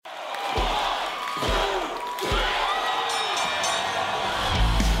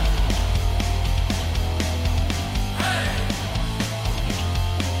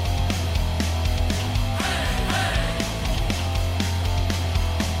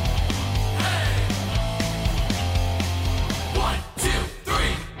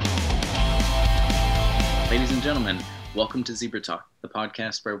and gentlemen, welcome to Zebra Talk, the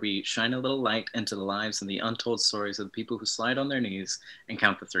podcast where we shine a little light into the lives and the untold stories of the people who slide on their knees and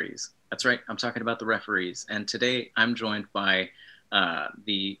count the threes. That's right, I'm talking about the referees. And today I'm joined by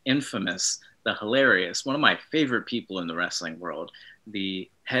the infamous, the hilarious, one of my favorite people in the wrestling world, the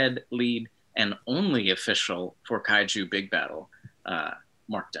head, lead, and only official for Kaiju Big Battel,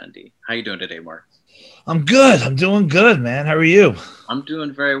 Mark Dundee. How you doing today, Mark? I'm good. I'm doing good, man. How are you? I'm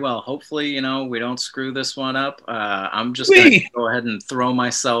doing very well. Hopefully, we don't screw this one up. I'm just going to go ahead and throw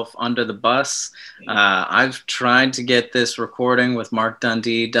myself under the bus. I've tried to get this recording with Mark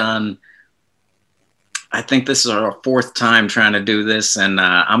Dundee done. I think this is our fourth time trying to do this, and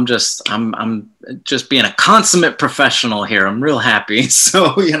I'm just being a consummate professional here. I'm real happy. So,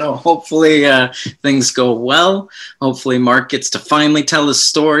 hopefully things go well. Hopefully Mark gets to finally tell his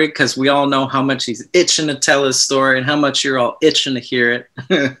story, because we all know how much he's itching to tell his story and how much you're all itching to hear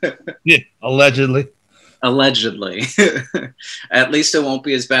it. Yeah, allegedly. Allegedly. At least it won't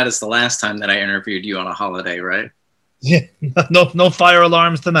be as bad as the last time that I interviewed you on a holiday, right? Yeah, no fire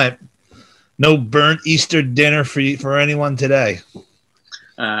alarms tonight. No burnt Easter dinner for anyone today.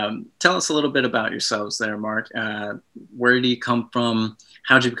 Tell us a little bit about yourselves there, Mark. Where do you come from?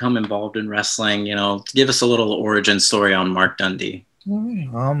 How did you become involved in wrestling? Give us a little origin story on Mark Dundee.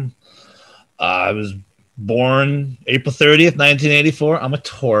 I was born April 30th, 1984. I'm a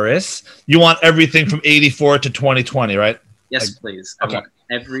Taurus. You want everything from 84 to 2020, right? Yes, please. Okay. I want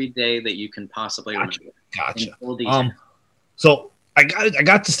every day that you can possibly remember. Gotcha. So I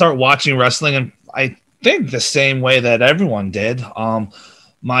got to start watching wrestling, and I think the same way that everyone did.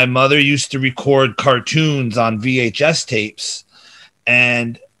 My mother used to record cartoons on VHS tapes,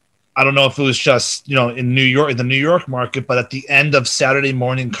 and I don't know if it was just, in New York, the New York market, but at the end of Saturday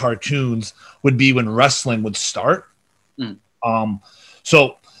morning cartoons would be when wrestling would start.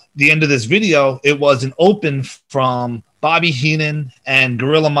 So the end of this video, it was an open from Bobby Heenan and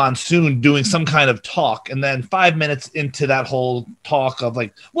Gorilla Monsoon doing some kind of talk. And then 5 minutes into that whole talk of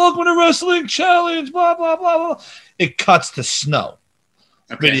like, welcome to Wrestling Challenge, blah, blah, blah, blah, it cuts to snow.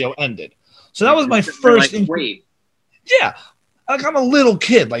 Okay. Video ended. So that was my first. Wait. Yeah. Like I'm a little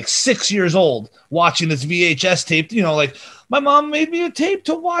kid, like 6 years old, watching this VHS tape, like my mom made me a tape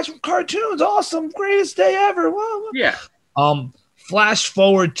to watch cartoons. Awesome. Greatest day ever. Wow. Yeah. Flash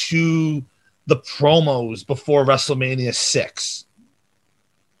forward to the promos before WrestleMania 6.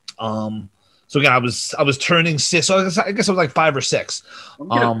 So again, I was turning 6. So I guess I was like 5 or 6. I'm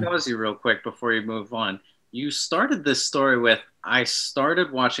gonna pause you real quick before you move on. You started this story with, I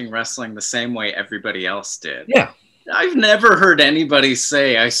started watching wrestling the same way everybody else did. Yeah. I've never heard anybody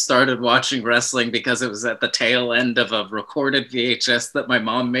say I started watching wrestling because it was at the tail end of a recorded VHS that my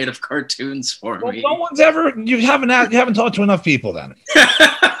mom made of cartoons for me. No one's ever. You haven't talked to enough people then.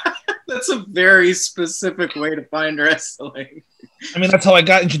 That's a very specific way to find wrestling. I mean, that's how I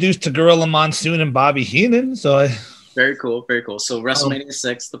got introduced to Gorilla Monsoon and Bobby Heenan. Very cool, very cool. So WrestleMania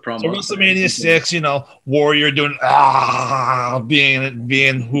 6, the promo. So WrestleMania 6, Warrior doing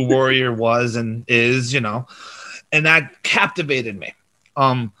being who Warrior was and is, and that captivated me.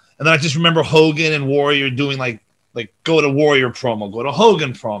 And then I just remember Hogan and Warrior doing like go to Warrior promo, go to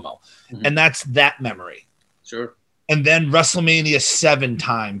Hogan promo, and that's that memory. Sure. And then WrestleMania 7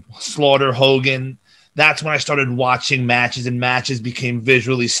 time, Slaughter, Hogan. That's when I started watching matches, and matches became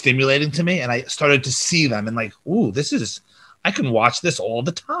visually stimulating to me, and I started to see them and like, ooh, I can watch this all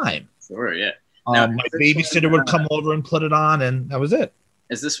the time. Sure, yeah. My babysitter would come over and put it on, and that was it.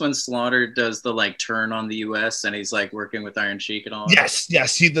 Is this when Slaughter does the turn on the US and he's working with Iron Sheik and all? Yes.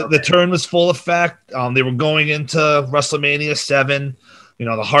 The turn was full effect. They were going into WrestleMania 7.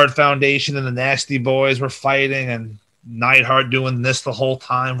 The Hart Foundation and the Nasty Boys were fighting, and Neidhart doing this the whole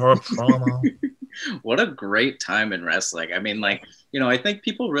time for a promo. What a great time in wrestling. I mean, I think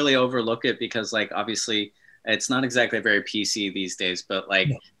people really overlook it because, obviously, it's not exactly very PC these days, but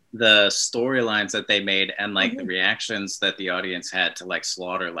the storylines that they made and the reactions that the audience had to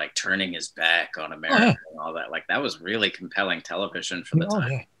Slaughter, turning his back on America and all that, that was really compelling television for the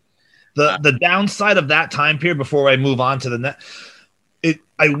time. Yeah. The downside of that time period, before I move on to the next,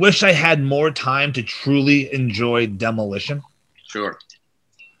 I wish I had more time to truly enjoy Demolition. Sure.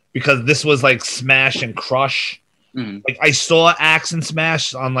 Because this was Smash and Crush. Mm-hmm. I saw Axe and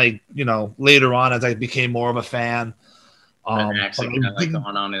Smash on later on as I became more of a fan. Axe going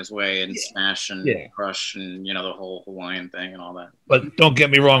on his way and Smash and Crush and the whole Hawaiian thing and all that. But don't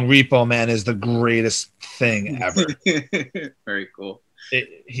get me wrong, Repo Man is the greatest thing ever. Very cool.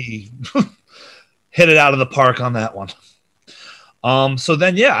 He hit it out of the park on that one. So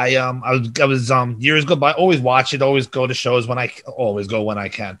then, I was years go by, always watch it, always go to shows when I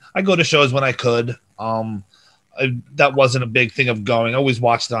can. I go to shows when I could. That wasn't a big thing of going. I always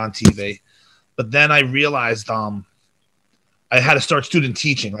watched it on TV. But then I realized I had to start student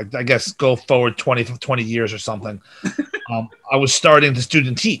teaching. Like, I guess go forward 20 years or something. I was starting to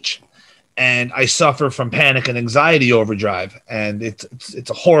student teach. And I suffer from panic and anxiety overdrive. And it's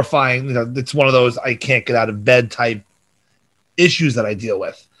a horrifying, it's one of those I can't get out of bed type issues that I deal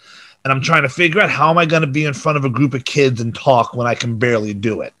with. And I'm trying to figure out, how am I going to be in front of a group of kids and talk when I can barely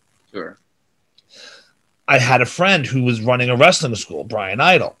do it? Sure. I had a friend who was running a wrestling school, Brian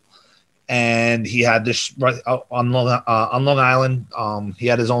Idol, and he had this on Long Island. He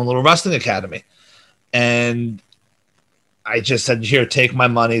had his own little wrestling academy, and I just said, "Here, take my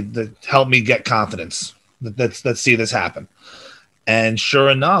money to help me get confidence. Let's see this happen." And sure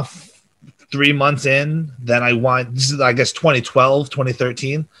enough, 3 months in, then this is, I guess, 2012,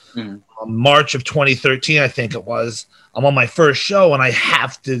 2013, March of 2013, I think it was. I'm on my first show, and I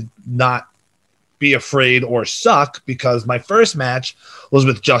have to not be afraid or suck, because my first match was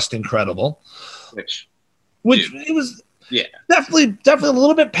with Just Incredible, which it was definitely a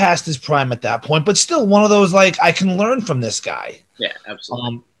little bit past his prime at that point, but still one of those, like, I can learn from this guy. Yeah,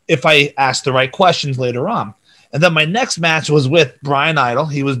 absolutely. If I ask the right questions later on. And then my next match was with Brian Idol.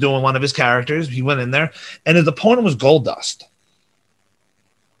 He was doing one of his characters. He went in there, and his opponent was Goldust.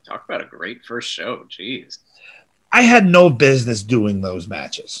 Talk about a great first show. Jeez. I had no business doing those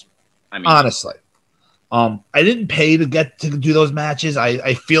matches. I mean, honestly. I didn't pay to get to do those matches.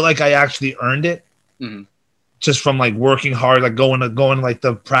 I feel like I actually earned it, just from like working hard, like going like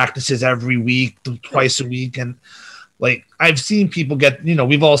the practices every week, twice a week, and like I've seen people get,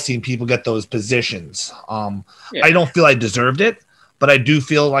 we've all seen people get those positions. I don't feel I deserved it, but I do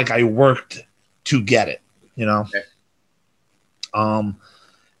feel like I worked to get it. Okay.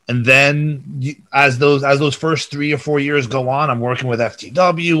 And then as those first 3 or 4 years go on, I'm working with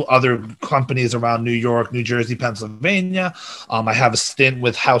FTW, other companies around New York, New Jersey, Pennsylvania. I have a stint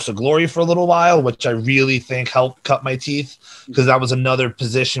with House of Glory for a little while, which I really think helped cut my teeth, because that was another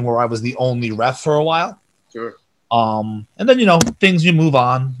position where I was the only ref for a while. Sure. And then, things, you move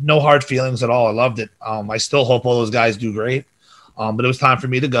on. No hard feelings at all. I loved it. I still hope all those guys do great. But it was time for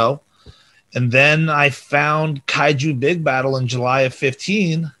me to go. And then I found Kaiju Big Battel in July of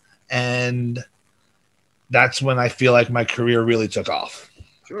 15. And that's when I feel like my career really took off.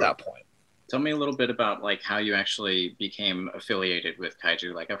 At that point. Tell me a little bit about like how you actually became affiliated with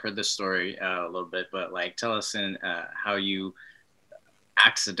Kaiju. Like, I've heard this story a little bit, but like, tell us how you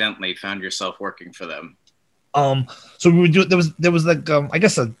accidentally found yourself working for them. So we would do, there was like, I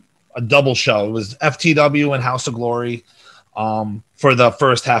guess a double show. It was FTW and House of Glory, for the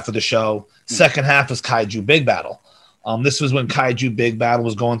first half of the show. Second half was Kaiju Big Battel. This was when Kaiju Big Battel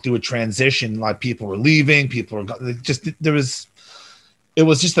was going through a transition. Like, people were leaving, it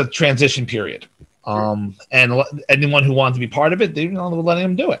was just a transition period. And anyone who wanted to be part of it, they were letting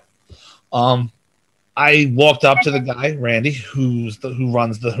them do it. I walked up to the guy, Randy, who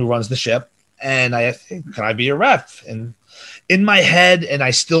runs the ship, and I asked, "Hey, can I be a ref?" And in my head, and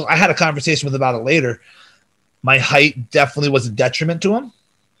I had a conversation with him about it later, my height definitely was a detriment to him.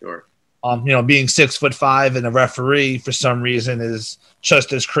 Sure. Being 6'5" and a referee for some reason is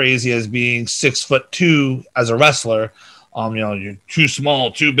just as crazy as being 6'2" as a wrestler. You're too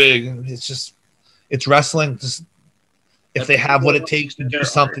small, too big. It's wrestling. If they have what it takes to do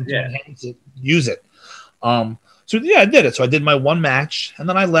something to enhance it, use it. So I did it. So I did my one match, and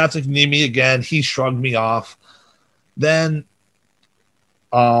then I left. If you need me again, he shrugged me off. Then,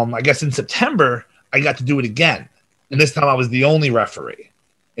 I guess in September, I got to do it again. And this time I was the only referee.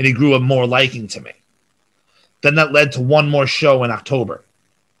 And he grew a more liking to me. Then that led to one more show in October,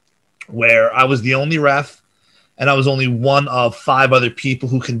 where I was the only ref, and I was only one of 5 other people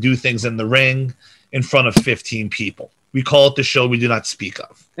who can do things in the ring in front of 15 people. We call it the show we do not speak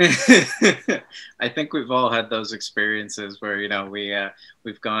of. I think we've all had those experiences where,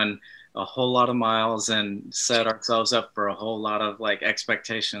 we've gone a whole lot of miles and set ourselves up for a whole lot of like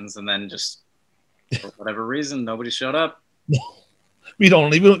expectations, and then just for whatever reason, nobody showed up. We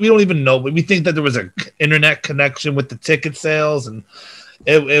don't even know. We think that there was an internet connection with the ticket sales, and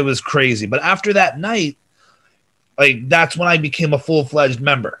it was crazy. But after that night, like, that's when I became a full-fledged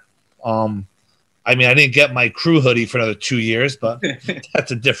member. I didn't get my crew hoodie for another 2 years, but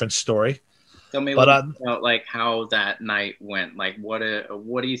that's a different story. Tell me about like how that night went. Like, what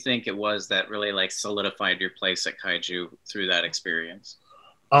do you think it was that really like solidified your place at Kaiju through that experience?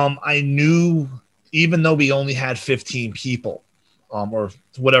 I knew, even though we only had 15 people, or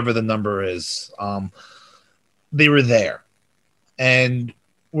whatever the number is, they were there, and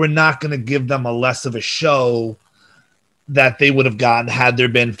we're not going to give them a less of a show that they would have gotten had there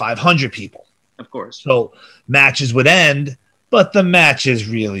been 500 people. Of course. So matches would end, but the matches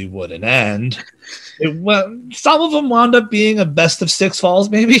really wouldn't end. Some of them wound up being a best of 6 falls,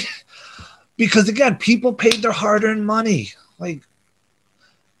 maybe, because again, people paid their hard-earned money. Like,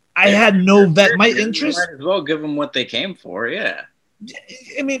 I had no my interest. Might as well give them what they came for. Yeah.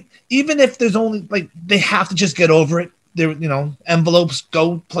 I mean, even if there's only like they have to just get over it. There, envelopes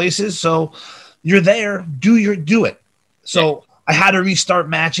go places. So you're there, do it. So I had to restart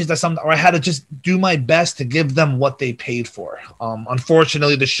matches or I had to just do my best to give them what they paid for.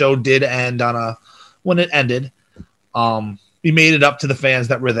 Unfortunately, the show did end when it ended. We made it up to the fans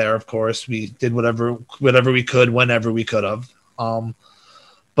that were there. Of course, we did whatever we could, whenever we could have.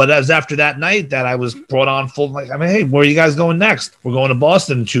 But it was after that night that I was brought on full. Hey, where are you guys going next? We're going to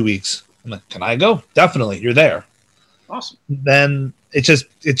Boston in 2 weeks. I'm like, can I go? Definitely. You're there. Awesome. Then it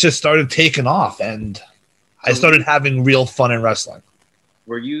just started taking off, and I started having real fun in wrestling.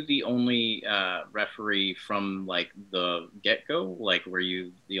 Were you the only referee from like the get-go? Like, were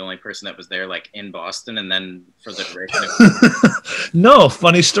you the only person that was there like in Boston, and then for the duration of No,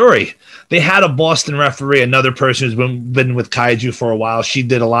 funny story. They had a Boston referee, another person who's been with Kaiju for a while. She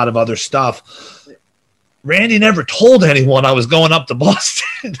did a lot of other stuff. Randy never told anyone I was going up to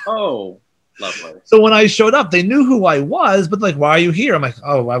Boston. Oh, lovely. So when I showed up, they knew who I was, but like, why are you here? I'm like,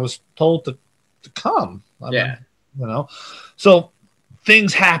 oh, I was told to come. So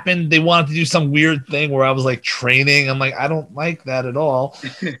things happened. They wanted to do some weird thing where I was like training. I'm like, I don't like that at all.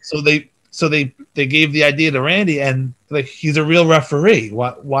 so they gave the idea to Randy, and like, he's a real referee.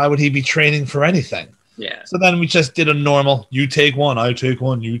 Why would he be training for anything? Yeah. So then we just did a normal, you take one, I take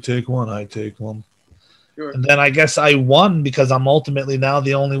one, you take one, I take one. Sure. And then I guess I won because I'm ultimately now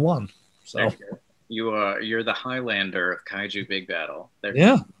the only one. So you're the Highlander of Kaiju Big Battle.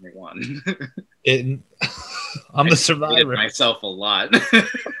 Yeah. One. I'm the survivor. Myself a lot.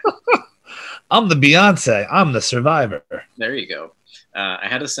 I'm the Beyonce. I'm the survivor. There you go. I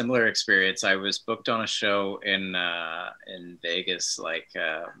had a similar experience. I was booked on a show in Vegas, like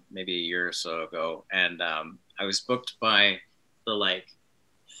maybe a year or so ago, and I was booked by the like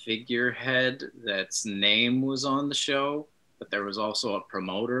figurehead that's name was on the show, but there was also a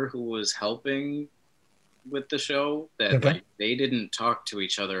promoter who was helping with the show that like they didn't talk to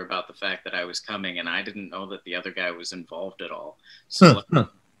each other about the fact that I was coming, and I didn't know that the other guy was involved at all. So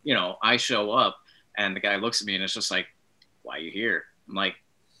I show up and the guy looks at me and it's just like, why are you here? I'm like,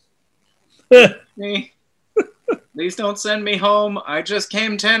 me, please don't send me home. I just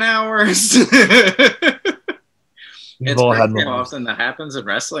came 10 hours. It's pretty often that happens in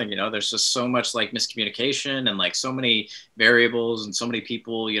wrestling. There's just so much like miscommunication and like so many variables and so many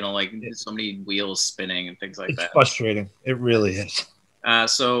people, like so many wheels spinning and things like that. It's frustrating. It really is.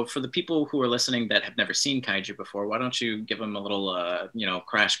 So for the people who are listening that have never seen Kaiju before, why don't you give them a little,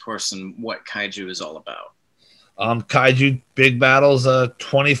 crash course in what Kaiju is all about? Kaiju Big Battle's a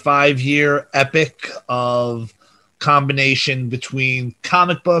 25-year epic of combination between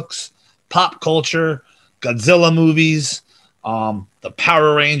comic books, pop culture, Godzilla movies, the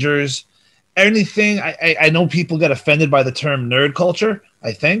Power Rangers, anything. I know people get offended by the term nerd culture.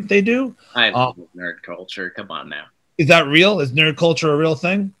 I think they do. I love nerd culture. Come on now. Is that real? Is nerd culture a real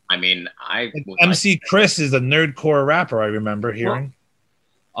thing? I mean, MC Chris is a nerdcore rapper. I remember hearing.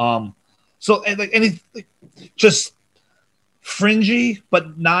 So like just fringy,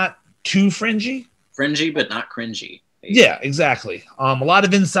 but not too fringy. Fringy, but not cringy. Basically. Yeah, exactly. A lot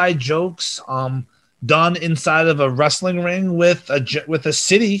of inside jokes. Done inside of a wrestling ring with a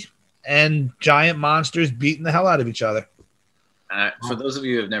city and giant monsters beating the hell out of each other. For those of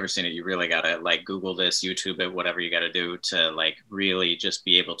you who have never seen it, you really gotta like Google this, YouTube it, whatever you gotta do to like really just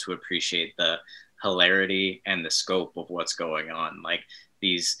be able to appreciate the hilarity and the scope of what's going on. Like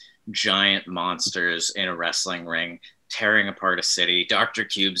these giant monsters in a wrestling ring tearing apart a city, Dr.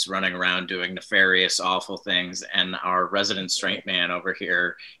 Cube's running around doing nefarious, awful things, and our resident straight man over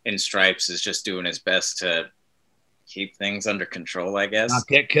here in stripes is just doing his best to keep things under control, I guess. Not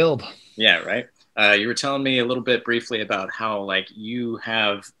get killed. Yeah, right. You were telling me a little bit briefly about how like you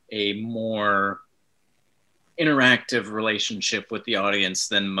have a more interactive relationship with the audience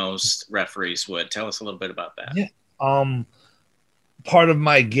than most referees would. Tell us a little bit about that. Yeah. Part of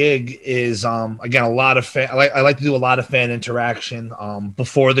my gig is again a lot of I like to do a lot of fan interaction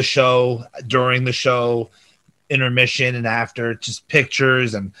before the show, during the show, intermission, and after. Just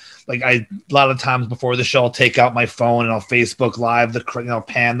pictures and like a lot of times before the show I'll take out my phone and I'll Facebook Live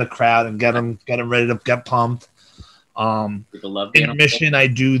pan the crowd and get them ready to get pumped. People love intermission. I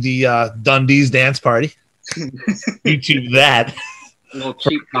do the Dundee's dance party. YouTube that. A little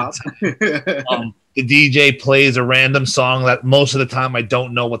cheap pop. The DJ plays a random song that most of the time I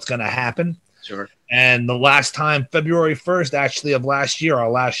don't know what's going to happen. Sure. And the last time, February 1st, actually, of last year, our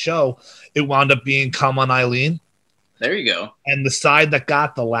last show, it wound up being Come On Eileen. There you go. And the side that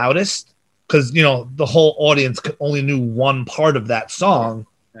got the loudest, because, you know, the whole audience only knew one part of that song.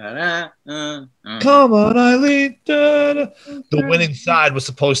 Come on, Eileen. The winning side was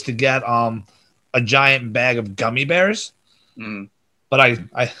supposed to get a giant bag of gummy bears. Mm. But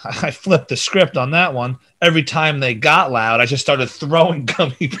I flipped the script on that one. Every time they got loud, I just started throwing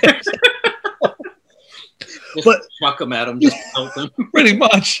gummy bears. But chuck them at them, just help them. Pretty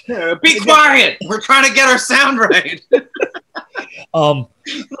much. Be quiet. We're trying to get our sound right. No,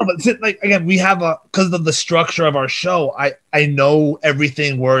 but like again, we have because of the structure of our show. I know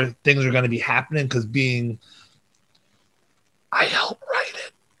everything where things are going to be happening because I help write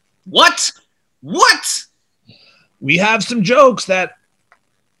it. What? We have some jokes that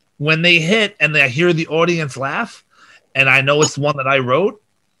when they hit and I hear the audience laugh, and I know it's one that I wrote.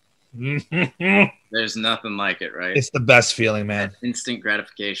 There's nothing like it, right? It's the best feeling, man. Instant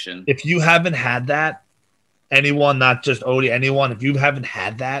gratification. If you haven't had that, anyone, not just Odie, anyone, if you haven't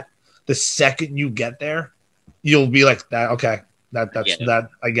had that, the second you get there, you'll be like, "That okay, that's that.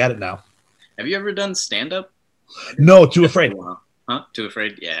 I get it now." Have you ever done stand-up? No, too afraid. Huh? Too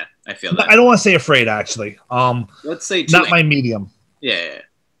afraid? Yeah, I feel that. I don't want to say afraid, actually. Let's say not my medium. Yeah.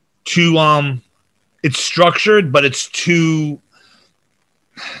 Too it's structured, but it's too.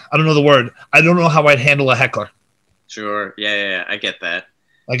 I don't know the word. I don't know how I'd handle a heckler. Sure. Yeah. I get that.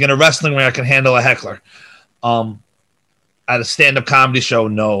 Like in a wrestling ring, I can handle a heckler. At a stand-up comedy show,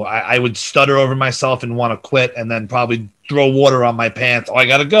 no. I would stutter over myself and want to quit, and then probably throw water on my pants. Oh, I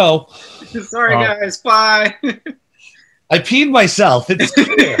gotta go. Sorry, guys. Bye. I peed myself. It's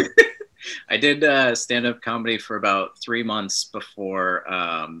clear. I did stand-up comedy for about 3 months before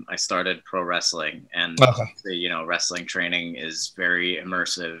I started pro wrestling, and wrestling training is very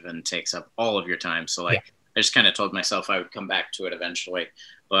immersive and takes up all of your time. So I just kind of told myself I would come back to it eventually.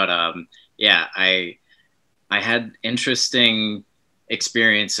 But I had interesting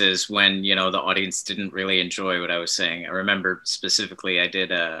experiences when, the audience didn't really enjoy what I was saying. I remember specifically I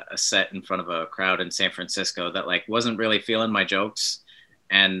did a set in front of a crowd in San Francisco that wasn't really feeling my jokes.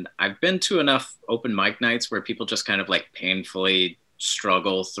 And I've been to enough open mic nights where people just kind of painfully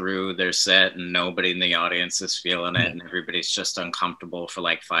struggle through their set and nobody in the audience is feeling it and everybody's just uncomfortable for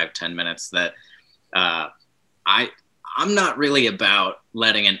 5-10 minutes that I'm not really about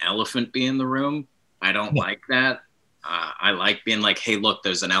letting an elephant be in the room. I don't like that. I like being hey, look,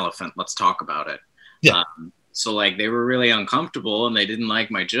 there's an elephant. Let's talk about it. Yeah. So they were really uncomfortable and they didn't like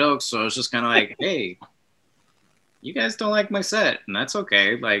my jokes. So I was just kind of hey, you guys don't like my set, and that's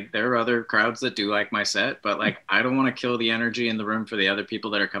okay. There are other crowds that do like my set, but I don't want to kill the energy in the room for the other people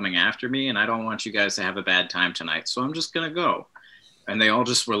that are coming after me, and I don't want you guys to have a bad time tonight. So I'm just gonna go. And they all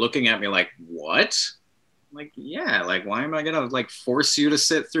just were looking at me what? Yeah, why am I gonna force you to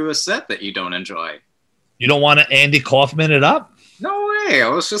sit through a set that you don't enjoy? You don't want to Andy Kaufman it up? No way. I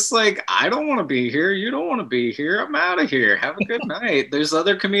was just I don't want to be here. You don't want to be here. I'm out of here. Have a good night. There's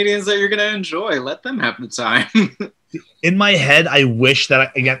other comedians that you're going to enjoy. Let them have the time. In my head, I wish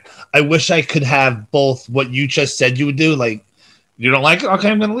that, I wish I could have both what you just said you would do. You don't like it? Okay,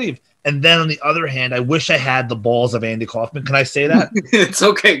 I'm going to leave. And then on the other hand, I wish I had the balls of Andy Kaufman. Can I say that? It's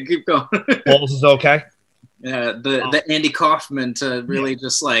okay. Keep going. Balls is okay? Yeah, the Andy Kaufman to really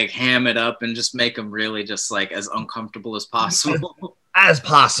just ham it up and just make him really just as uncomfortable as possible. As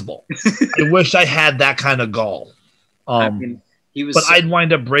possible. I wish I had that kind of goal. He was, but I'd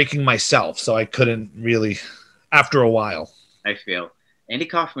wind up breaking myself, so I couldn't really. After a while, I feel Andy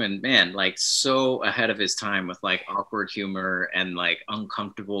Kaufman, man, so ahead of his time with awkward humor and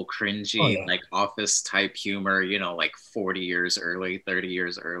uncomfortable, cringy, office type humor. 40 years early, 30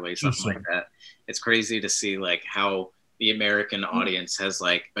 years early, something like that. It's crazy to see how the American audience has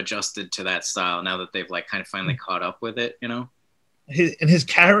adjusted to that style now that they've kind of finally caught up with it, His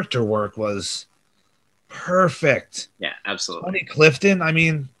character work was perfect. Yeah, absolutely. Tony Clifton, I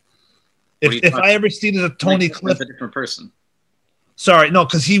mean, if I ever see a Tony Clifton, a different person. Sorry, no,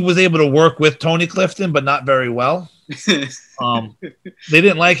 because he was able to work with Tony Clifton, but not very well. They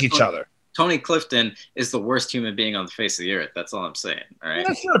didn't like each other. Tony Clifton is the worst human being on the face of the earth. That's all I'm saying. All right.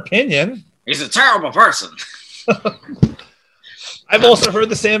 That's your opinion. He's a terrible person. I've also heard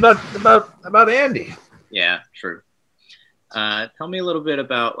the same about Andy. Yeah, true. Tell me a little bit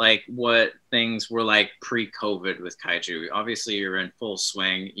about what things were pre-COVID with Kaiju. Obviously, you're in full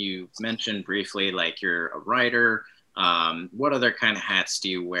swing. You mentioned briefly you're a writer. What other kind of hats do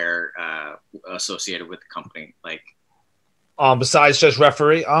you wear associated with the company? Besides just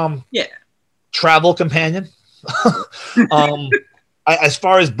referee, yeah, travel companion. As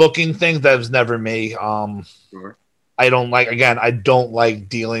far as booking things, that was never me. Sure. I don't like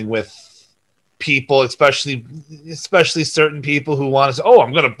dealing with people, especially certain people who want to say, "Oh,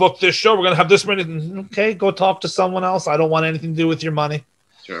 I'm going to book this show. We're going to have this many." Okay, go talk to someone else. I don't want anything to do with your money.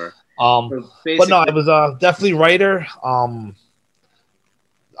 Sure. So but no, I was definitely writer.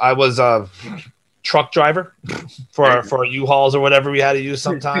 I was a truck driver for U-Hauls or whatever we had to use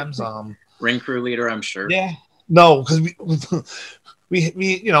sometimes. Ring crew leader, I'm sure. Yeah, no, because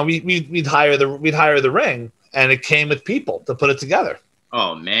we'd hire the ring, and it came with people to put it together.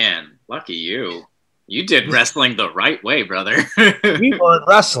 Oh man, lucky you! You did wrestling the right way, brother. We weren't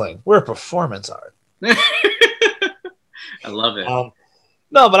wrestling; we're performance art. I love it.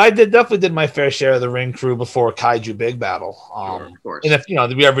 No, but I definitely did my fair share of the ring crew before Kaiju Big Battle. Sure, of course. And if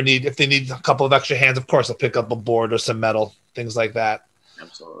if they need a couple of extra hands, of course, I'll pick up a board or some metal, things like that.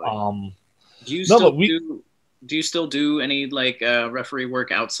 Absolutely. Do you still do any like referee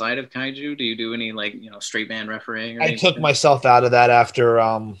work outside of Kaiju? Do you do any like straight man refereeing? Or I took myself out of that after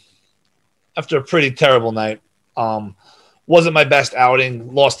a pretty terrible night. Wasn't my best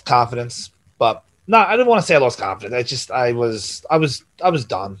outing. Lost confidence, but. No, I didn't want to say I lost confidence. I was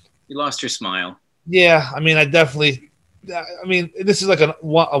done. You lost your smile. Yeah, I mean, this is like a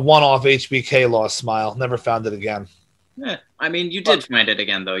one-off HBK lost smile. Never found it again. Yeah, I mean, you did find it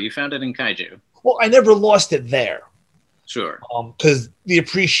again, though. You found it in Kaiju. Well, I never lost it there. Sure. Because the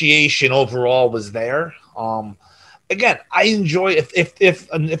appreciation overall was there. Again, I enjoy if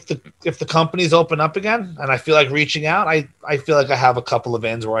the companies open up again, and I feel like reaching out. I feel like I have a couple of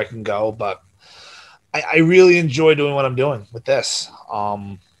ends where I can go, but. I really enjoy doing what I'm doing with this.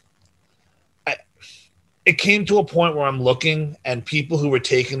 It came to a point where I'm looking, and people who were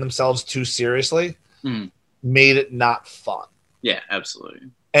taking themselves too seriously made it not fun. Yeah, absolutely.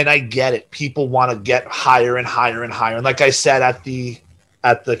 And I get it. People want to get higher and higher and higher. And like I said at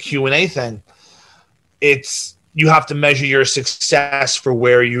the Q&A thing, you have to measure your success for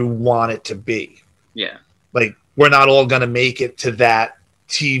where you want it to be. Yeah. Like, we're not all going to make it to that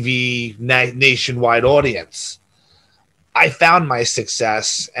TV nationwide audience. I found my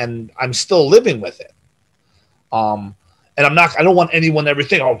success, and I'm still living with it. And I don't want anyone to ever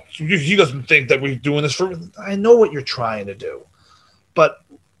think, oh, he doesn't think that we're doing this for. I know what you're trying to do, but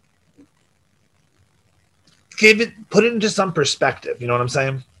put it into some perspective. You know what I'm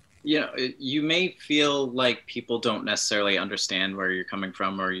saying? You may feel like people don't necessarily understand where you're coming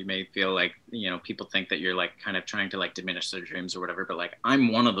from, or you may feel like, people think that you're like kind of trying to like diminish their dreams or whatever. But like,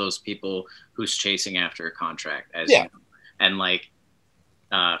 I'm one of those people who's chasing after a contract, and like,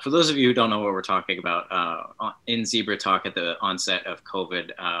 for those of you who don't know what we're talking about, in Zebra Talk at the onset of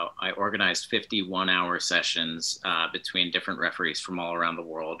COVID, I organized 50 one-hour sessions between different referees from all around the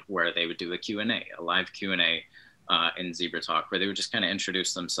world, where they would do a live Q&A. In Zebra Talk, where they would just kind of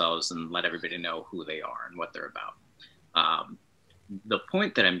introduce themselves and let everybody know who they are and what they're about. The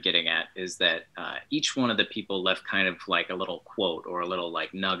point that I'm getting at is that each one of the people left kind of like a little quote or a little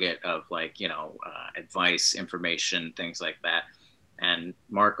like nugget of like, advice, information, things like that. And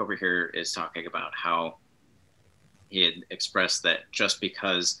Mark over here is talking about how he had expressed that just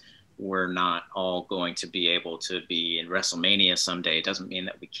because we're not all going to be able to be in WrestleMania someday doesn't mean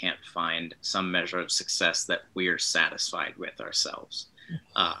that we can't find some measure of success that we're satisfied with ourselves.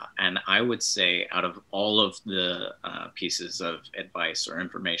 And I would say out of all of the pieces of advice or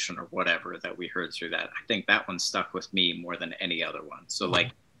information or whatever that we heard through that, I think that one stuck with me more than any other one. So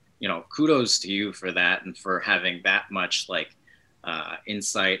like, kudos to you for that and for having that much like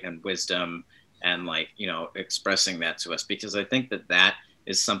insight and wisdom and like, expressing that to us, because I think that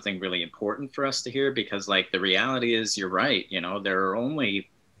is something really important for us to hear, because like the reality is, you're right. There are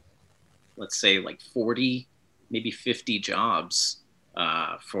only, let's say like 40, maybe 50 jobs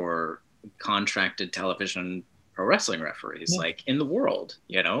for contracted television pro wrestling referees, like in the world,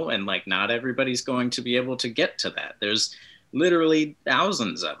 and like not everybody's going to be able to get to that. There's literally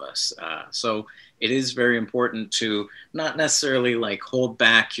thousands of us. So it is very important to not necessarily like hold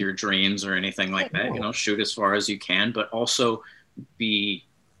back your dreams or anything like that, shoot as far as you can, but also be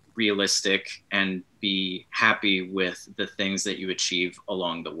realistic and be happy with the things that you achieve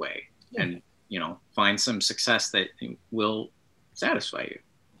along the way, and find some success that will satisfy you.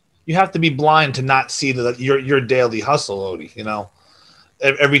 You have to be blind to not see your daily hustle, Odie.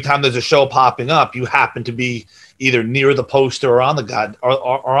 Every time there's a show popping up, you happen to be either near the poster or on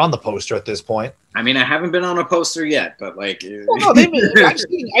the poster at this point. I mean, I haven't been on a poster yet, but like, well, no,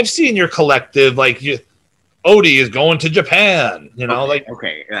 I've seen your collective, like Odie is going to Japan, like,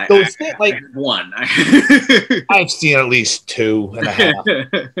 okay. One. I've seen at least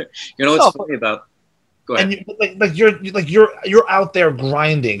 2.5. What's funny about, Go ahead. And you're out there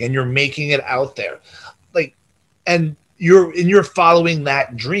grinding and you're making it out there, like, and you're following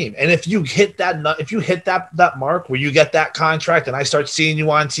that dream. And if you hit that mark where you get that contract and I start seeing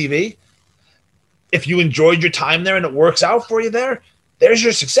you on TV, if you enjoyed your time there and it works out for you there's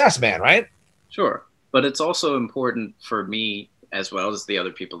your success, man, right? Sure. But it's also important for me, as well as the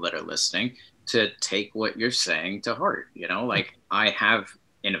other people that are listening, to take what you're saying to heart. You know, like, I have,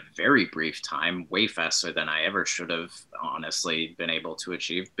 in a very brief time, way faster than I ever should have honestly been able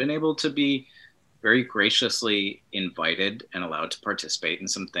to be very graciously invited and allowed to participate in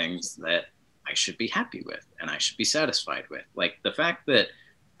some things that I should be happy with and I should be satisfied with. Like the fact that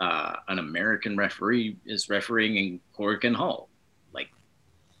an American referee is refereeing in Cork and Hull. Like,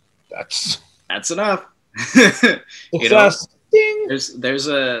 that's enough. You know, there's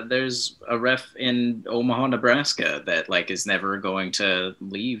a ref in Omaha, Nebraska that like is never going to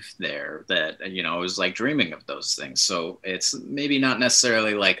leave there, that, you know, is like dreaming of those things. So it's maybe not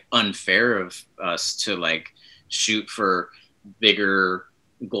necessarily like unfair of us to like shoot for bigger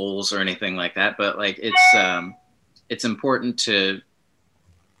goals or anything like that, but like it's important to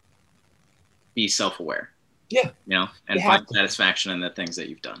be self-aware. Yeah. You know, and find satisfaction in the things that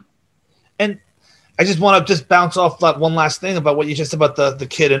you've done. And I just want to just bounce off that one last thing about what you just about the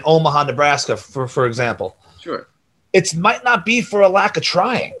kid in Omaha, Nebraska, for example. Sure. It might not be for a lack of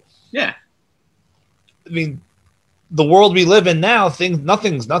trying. Yeah. I mean, the world we live in now,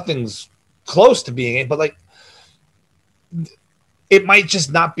 nothing's close to being it, but like it might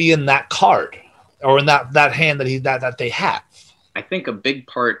just not be in that card or in that hand that they have. I think a big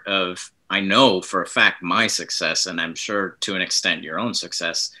part of, I know for a fact, my success, and I'm sure to an extent your own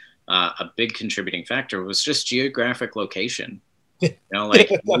success, a big contributing factor was just geographic location. You know, like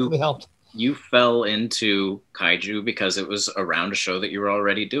definitely helped. You fell into Kaiju because it was around a show that you were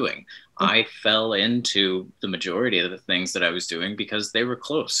already doing. I fell into the majority of the things that I was doing because they were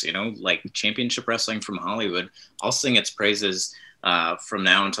close. You know, like Championship Wrestling from Hollywood, I'll sing its praises from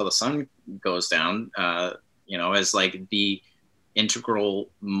now until the sun goes down, you know, as like the integral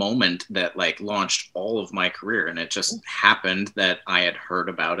moment that like launched all of my career. And it just happened that I had heard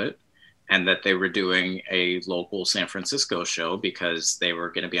about it and that they were doing a local San Francisco show because they were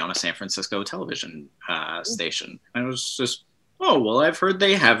going to be on a San Francisco television station. And I was just, oh, well, I've heard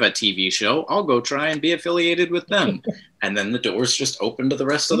they have a TV show. I'll go try and be affiliated with them. And then the doors just opened to the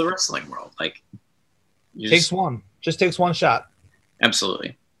rest of the wrestling world. Like, takes one shot.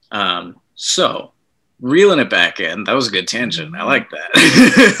 Absolutely. So reeling it back in, that was a good tangent. I like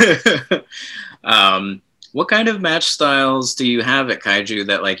that. What kind of match styles do you have at Kaiju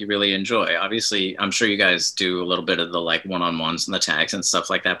that like you really enjoy? Obviously, I'm sure you guys do a little bit of the like one-on-ones and the tags and stuff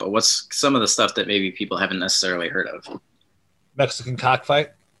like that, but what's some of the stuff that maybe people haven't necessarily heard of? Mexican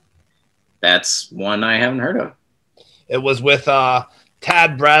cockfight. That's one I haven't heard of. It was with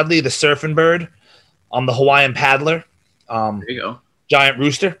Tad Bradley, the surfing bird, the Hawaiian paddler. There you go. Giant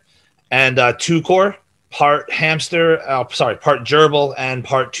rooster, and Tukor, part hamster, part gerbil and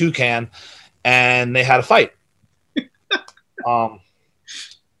part toucan, and they had a fight. The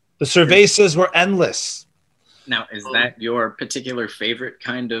cervezas were endless. Now, is that your particular favorite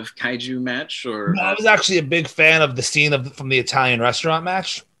kind of Kaiju match? Or no, I was actually a big fan of the scene from the Italian restaurant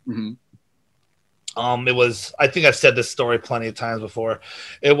match. Mm-hmm. It was, I think I've said this story plenty of times before.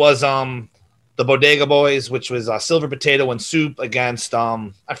 It was the Bodega Boys, which was Silver Potato and Soup against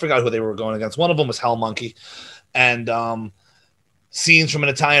I forgot who they were going against. One of them was Hell Monkey, and scenes from an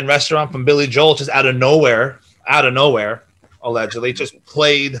Italian restaurant from Billy Joel just out of nowhere, allegedly, just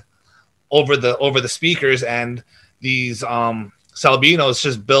played over the speakers, and these Salbinos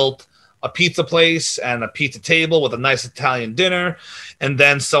just built a pizza place and a pizza table with a nice Italian dinner, and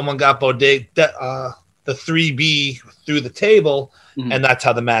then someone got Bodega the 3B through the table. Mm-hmm. And that's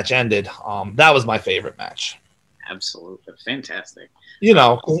how the match ended. That was my favorite match. Absolutely. Fantastic. You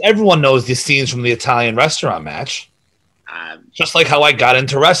know, everyone knows the scenes from the Italian restaurant match. Just like how I got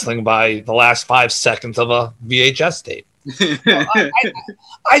into wrestling by the last 5 seconds of a VHS tape.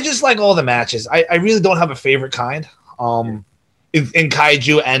 I just like all the matches. I really don't have a favorite kind. In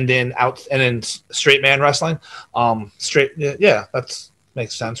Kaiju and in straight man wrestling. That's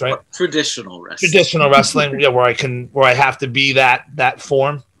makes sense, right? Traditional wrestling, yeah, where I have to be that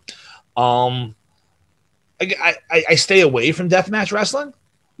form. I stay away from deathmatch wrestling.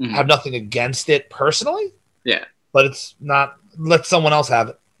 Mm-hmm. I have nothing against it personally. Yeah, but it's not. Let someone else have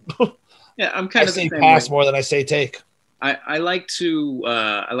it. Yeah, I'm kind of say pass more than I say take. I like to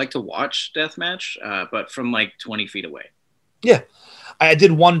watch deathmatch, but from like 20 feet away. Yeah. I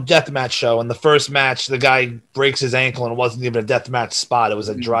did one deathmatch show, and the first match, the guy breaks his ankle, and it wasn't even a deathmatch spot. It was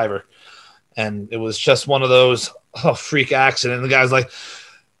a driver. And it was just one of those freak accident. And the guy's like,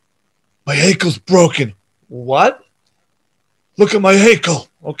 my ankle's broken. What? Look at my ankle.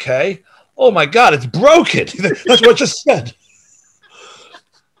 Okay. Oh my God, it's broken. That's what I just said.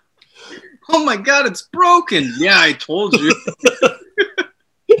 Oh my God, it's broken. Yeah, I told you.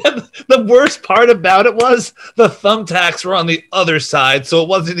 The worst part about it was the thumbtacks were on the other side, so it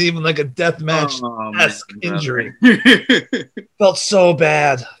wasn't even like a deathmatch-esque injury. Felt so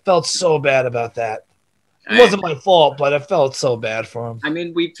bad. Felt so bad about that. It wasn't my fault, but I felt so bad for him. I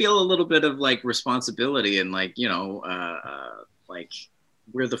mean, we feel a little bit of like responsibility and like, you know, like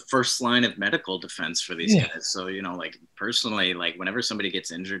we're the first line of medical defense for these guys. So, you know, like personally, like whenever somebody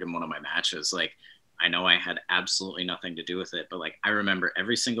gets injured in one of my matches, like I know I had absolutely nothing to do with it, but like I remember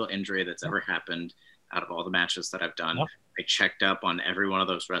every single injury that's ever happened out of all the matches that I've done. I checked up on every one of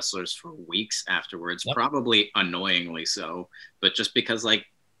those wrestlers for weeks afterwards, probably annoyingly so, but just because like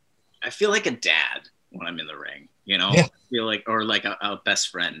I feel like a dad when I'm in the ring, you know, I feel like, or like a best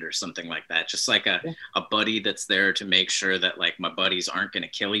friend or something like that. Just like a buddy that's there to make sure that like my buddies aren't going to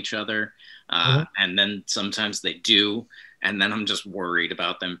kill each other. And then sometimes they do. And then I'm just worried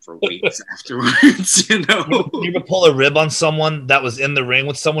about them for weeks afterwards, you know? You ever pull a rib on someone that was in the ring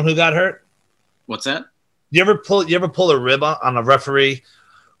with someone who got hurt? What's that? You ever pull a rib on a referee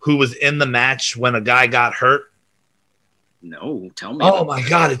who was in the match when a guy got hurt? No, tell me. Oh my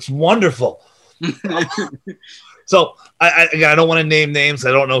God, it's wonderful. So I don't want to name names.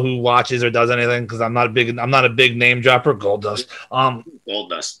 I don't know who watches or does anything because I'm not a big name dropper. Goldust.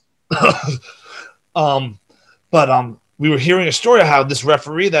 Goldust. But we were hearing a story of how this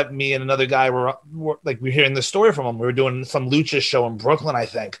referee that me and another guy were like, we were hearing this story from him. We were doing some lucha show in Brooklyn, I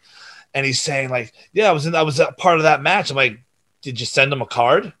think. And he's saying like, yeah, I was a part of that match. I'm like, did you send him a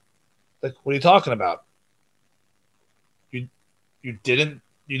card? Like, what are you talking about? You didn't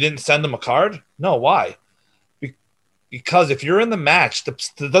send him a card? No, why? Because if you're in the match,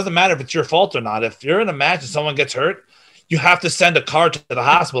 it doesn't matter if it's your fault or not. If you're in a match and someone gets hurt, you have to send a card to the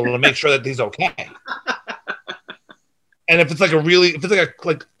hospital to make sure that he's okay. And if it's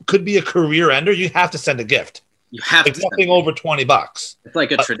like could be a career ender, you have to send a gift. You have like nothing over $20. It's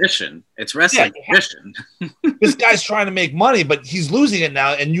like a tradition. It's wrestling tradition. This guy's trying to make money, but he's losing it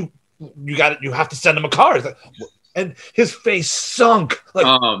now, and you have to send him a card. And his face sunk. Like,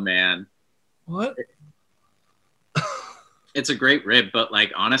 oh man, what? It's a great rib, but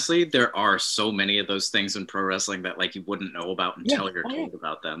like honestly, there are so many of those things in pro wrestling that like you wouldn't know about until you're told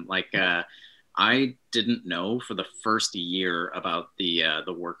about them. Like I didn't know for the first year about the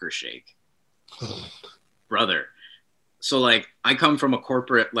worker shake, brother. So like I come from a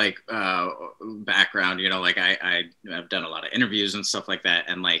corporate like background, you know, like I've done a lot of interviews and stuff like that,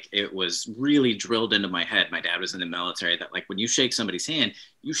 and like it was really drilled into my head. My dad was in the military that like when you shake somebody's hand,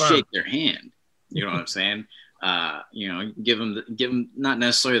 you shake their hand. You know what I'm saying? You know, give them not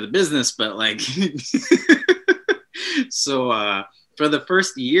necessarily the business, but like so for the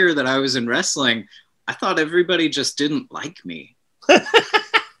first year that I was in wrestling, I thought everybody just didn't like me.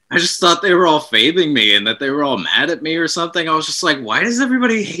 I just thought they were all fading me and that they were all mad at me or something. I was just like, why does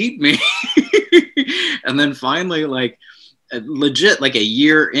everybody hate me? And then finally, like legit, like a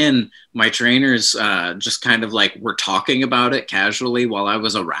year in, my trainers just kind of like were talking about it casually while I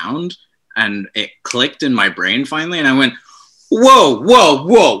was around. And it clicked in my brain finally. And I went,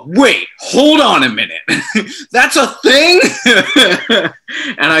 whoa, wait, hold on a minute. That's a thing?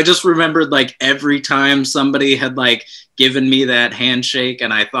 And I just remembered like every time somebody had like given me that handshake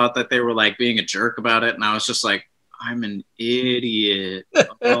and I thought that they were like being a jerk about it. And I was just like, I'm an idiot.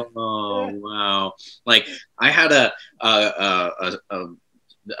 Oh, wow. Like I had a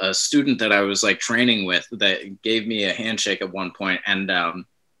student that I was like training with that gave me a handshake at one point, and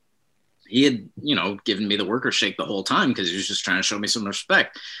he had, you know, given me the worker shake the whole time because he was just trying to show me some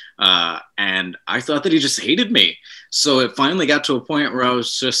respect. And I thought that he just hated me. So it finally got to a point where I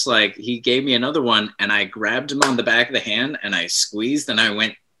was just like, he gave me another one and I grabbed him on the back of the hand and I squeezed and I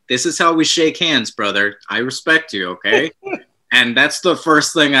went, this is how we shake hands, brother. I respect you, okay? And that's the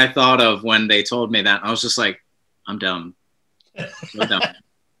first thing I thought of when they told me that. I was just like, I'm dumb. So dumb.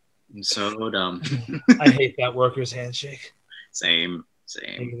 I'm so dumb. I hate that worker's handshake. Same.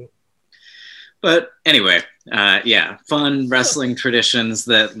 But anyway, yeah, fun wrestling traditions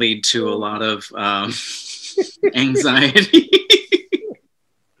that lead to a lot of anxiety.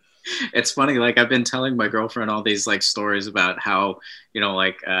 It's funny, like I've been telling my girlfriend all these like stories about how, you know,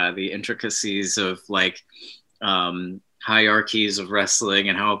 like the intricacies of like hierarchies of wrestling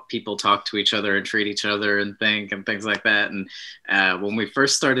and how people talk to each other and treat each other and think and things like that. And when we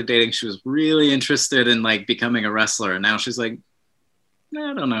first started dating, she was really interested in like becoming a wrestler. And now she's like,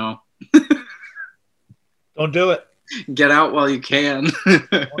 I don't know. Don't do it. Get out while you can.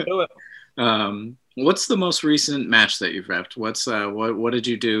 Don't do it. What's the most recent match that you've repped? What did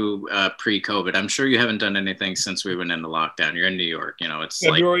you do pre-COVID? I'm sure you haven't done anything since we went into lockdown. You're in New York, you know. It's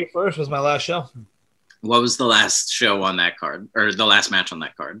February 1st was my last show. What was the last show on that card, or the last match on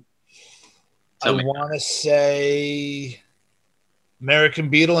that card? I want to say American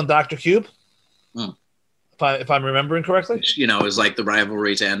Beetle and Dr. Cube. If I'm remembering correctly. You know, is like the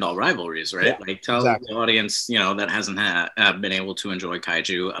rivalry to end all rivalries, right? Yeah, like tell the audience, you know, that hasn't been able to enjoy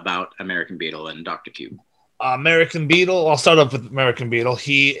Kaiju about American Beetle and Dr. Cube. American Beetle. I'll start off with American Beetle.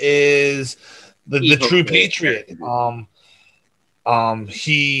 He is the true patriot.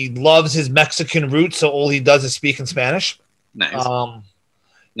 He loves his Mexican roots, so all he does is speak in Spanish. Nice.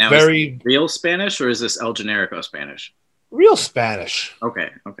 Now, is it real Spanish or is this El Generico Spanish? Real Spanish.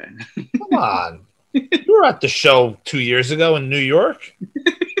 Okay. Come on. You were at the show 2 years ago in New York.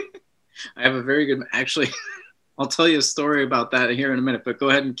 I have a very good... Actually, I'll tell you a story about that here in a minute, but go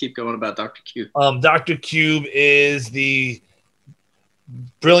ahead and keep going about Dr. Cube. Dr. Cube is the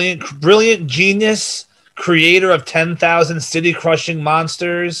brilliant genius, creator of 10,000 city-crushing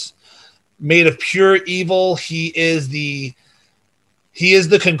monsters, made of pure evil. He is the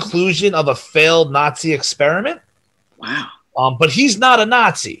conclusion of a failed Nazi experiment. Wow. But he's not a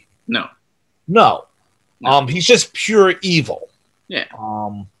Nazi. No. He's just pure evil. Yeah.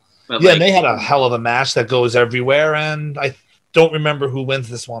 And they had a hell of a match that goes everywhere, and I don't remember who wins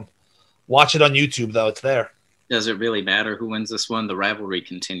this one. Watch it on YouTube, though. It's there. Does it really matter who wins this one? The rivalry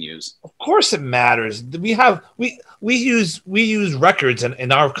continues. Of course it matters. We use records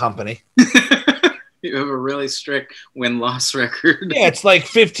in our company. You have a really strict win-loss record. Yeah, it's like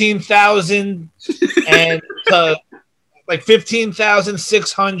 15,000 and like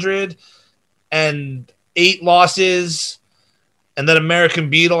 15,600 and 8 losses. And then American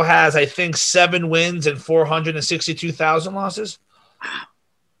Beetle has, I think, 7 wins and 462,000 losses. Wow.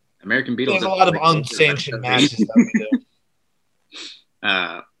 American Beetle has a lot of unsanctioned matches that we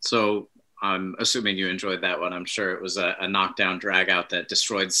do. So I'm assuming you enjoyed that one. I'm sure it was a knockdown drag-out that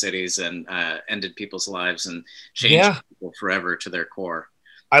destroyed cities and ended people's lives and changed people forever to their core.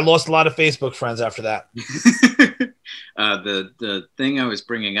 I lost a lot of Facebook friends after that. The thing I was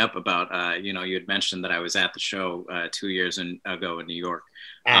bringing up about, you had mentioned that I was at the show 2 years ago in New York.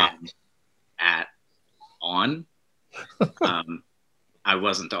 I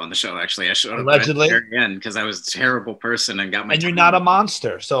wasn't on the show, actually. I showed up allegedly at the very end because I was a terrible person and got my. And you're not a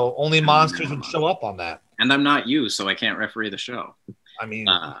monster, so only monsters would show up on that. And I'm not you, so I can't referee the show. I mean,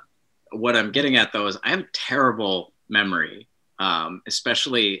 what I'm getting at though is I have a terrible memory.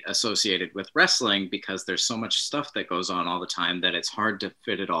 Especially associated with wrestling, because there's so much stuff that goes on all the time that it's hard to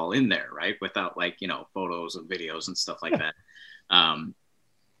fit it all in there, right? Without photos and videos and stuff like that.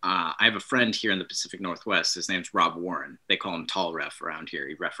 I have a friend here in the Pacific Northwest. His name's Rob Warren. They call him Tall Ref around here.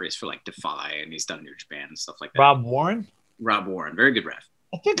 He referees for like Defy, and he's done New Japan and stuff like that. Rob Warren, very good ref.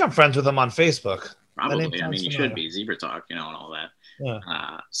 I think I'm friends with him on Facebook. Probably. I mean, you should be. Zebra Talk, and all that.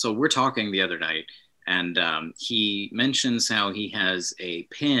 Yeah. So we're talking the other night. And he mentions how he has a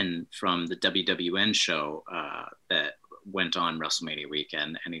pin from the WWN show that went on WrestleMania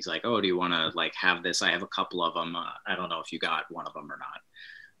weekend. And he's like, oh, do you want to have this? I have a couple of them. I don't know if you got one of them or not.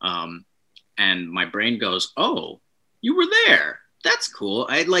 And my brain goes, oh, you were there. That's cool.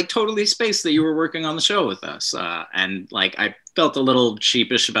 I totally spaced that you were working on the show with us. And I felt a little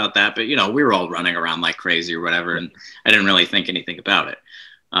sheepish about that. But, we were all running around like crazy or whatever. And I didn't really think anything about it.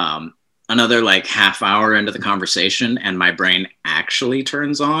 Another half hour into the conversation and my brain actually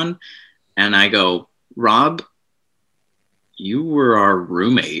turns on and I go, Rob, you were our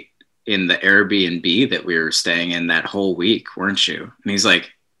roommate in the Airbnb that we were staying in that whole week, weren't you? And he's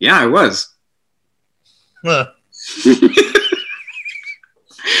like, yeah, I was. Huh.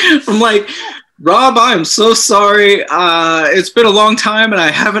 I'm like, Rob, I'm so sorry. It's been a long time, and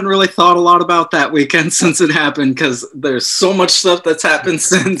I haven't really thought a lot about that weekend since it happened because there's so much stuff that's happened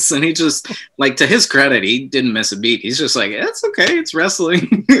since. And he just, to his credit, he didn't miss a beat. He's just like, it's okay. It's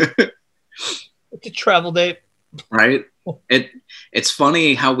wrestling. It's a travel date. Right? It's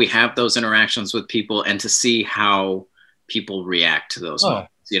funny how we have those interactions with people and to see how people react to those moments.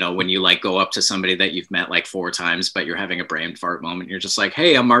 When you go up to somebody that you've met 4 times, but you're having a brain fart moment, you're just like,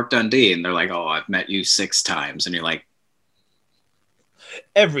 hey, I'm Mark Dundee. And they're like, oh, I've met you 6 times. And you're like,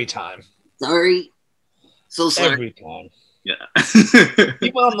 every time. Sorry. So sorry. Every time. Yeah.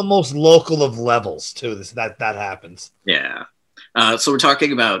 Even on the most local of levels too, that happens. Yeah. So we're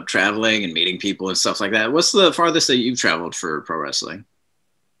talking about traveling and meeting people and stuff like that. What's the farthest that you've traveled for pro wrestling?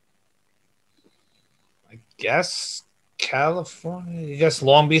 I guess California. You guess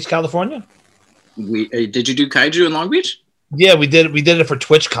Long Beach, California? Did you do Kaiju in Long Beach? Yeah, we did it for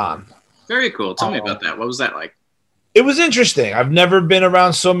TwitchCon. Very cool. Tell me about that. What was that like? It was interesting. I've never been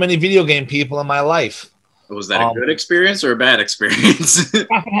around so many video game people in my life. Was that a good experience or a bad experience?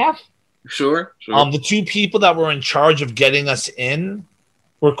 Half and half. Sure. The two people that were in charge of getting us in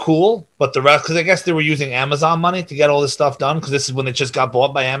were cool, but the rest, because I guess they were using Amazon money to get all this stuff done, because this is when it just got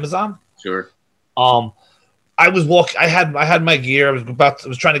bought by Amazon. Sure. I was walking. I had my gear. I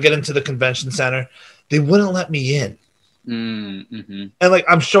was trying to get into the convention center. They wouldn't let me in. Mm-hmm. And like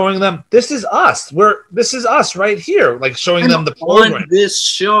I'm showing them, this is us. This is us right here. Like showing them the program. On this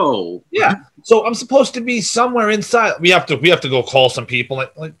show. Yeah. So I'm supposed to be somewhere inside. We have to go call some people.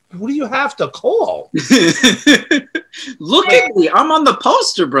 Like who do you have to call? Look at me. I'm on the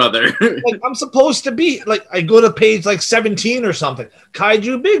poster, brother. Like I'm supposed to be like I go to page like 17 or something.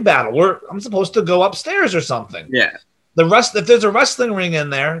 Kaiju Big Battle. I'm supposed to go upstairs or something. Yeah. If there's a wrestling ring in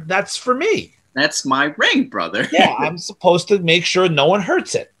there, that's for me. That's my ring, brother. Yeah, I'm supposed to make sure no one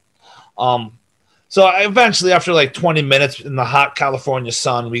hurts it. So I eventually, after like 20 minutes in the hot California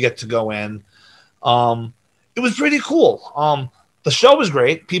sun, we get to go in. It was pretty cool. The show was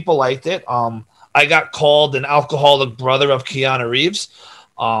great. People liked it. I got called an alcoholic brother of Keanu Reeves.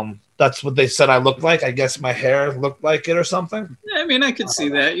 That's what they said I looked like. I guess my hair looked like it or something. I mean, I could see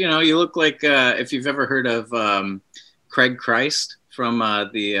that. You know, you look like, if you've ever heard of Craig Christ from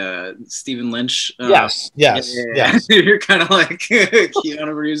the Stephen Lynch. Yes. You're kind of like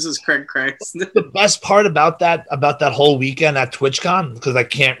Keanu Reeves as Craig Christ. The best part about that whole weekend at TwitchCon, because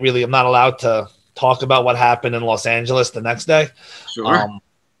I'm not allowed to talk about what happened in Los Angeles the next day. Sure.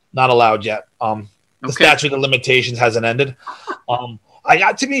 Not allowed yet. The statute of limitations hasn't ended. I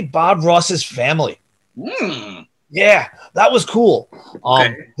got to meet Bob Ross's family. Yeah, that was cool. How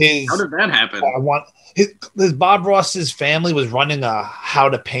did that happen? His Bob Ross's family was running a how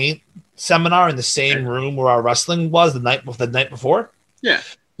to paint seminar in the same room where our wrestling was the night before. Yeah.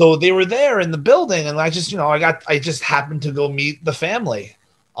 So they were there in the building, and I just happened to go meet the family.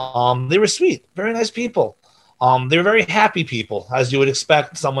 They were sweet, very nice people. They were very happy people, as you would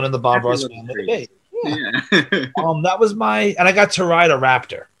expect someone in the Bob Ross family to be. Yeah. That was and I got to ride a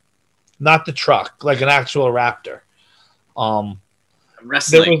Raptor, not the truck, like an actual Raptor.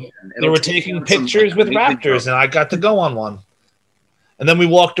 Wrestling. They were taking pictures with Raptors, and I got to go on one. And then we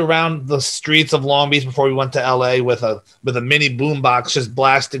walked around the streets of Long Beach before we went to LA with a mini boombox, just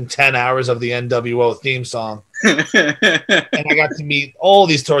blasting 10 hours of the NWO theme song. And I got to meet all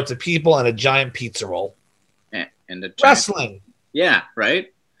these sorts of people and a giant pizza roll. And wrestling. Yeah,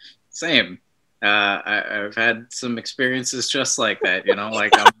 right. Same. I've had some experiences just like that. You know,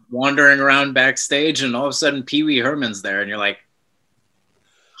 like I'm wandering around backstage, and all of a sudden Pee Wee Herman's there, and you're like,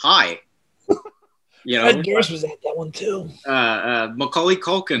 "Hi." You know, Ed Durst was at that one too. Macaulay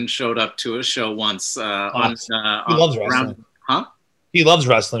Culkin showed up to a show once. He loves wrestling. Huh? He loves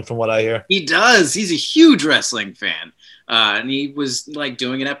wrestling, from what I hear. He does. He's a huge wrestling fan, and he was like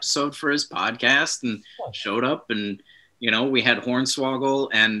doing an episode for his podcast, and showed up, and you know, we had Hornswoggle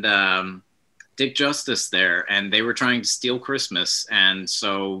and Dick Justice there, and they were trying to steal Christmas, and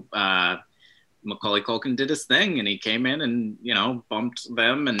so Macaulay Culkin did his thing, and he came in and, you know, bumped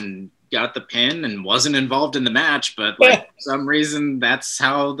them and got the pin and wasn't involved in the match, but like for some reason that's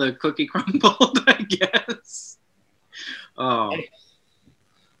how the cookie crumbled, I guess. Oh,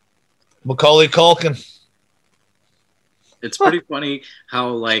 Macaulay Culkin. It's pretty funny how,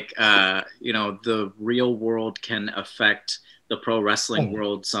 like, you know, the real world can affect the pro wrestling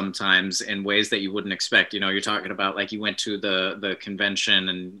world sometimes in ways that you wouldn't expect. You know, you're talking about, like, you went to the convention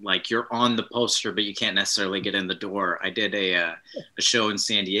and, like, you're on the poster, but you can't necessarily get in the door. I did a show in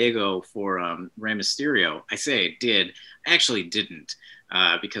San Diego for Rey Mysterio. I say I did. I actually didn't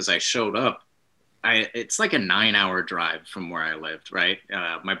because I showed up. It's like a 9-hour drive from where I lived, right?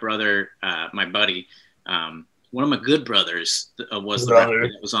 My brother, my buddy, one of my good brothers was the brother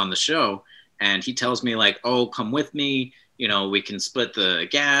that was on the show. And he tells me, like, oh, come with me. You know, we can split the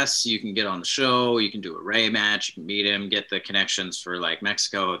gas. You can get on the show. You can do a Ray match. You can meet him, get the connections for, like,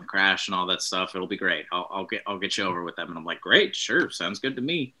 Mexico and Crash and all that stuff. It'll be great. I'll get you over with them. And I'm like, great, sure, sounds good to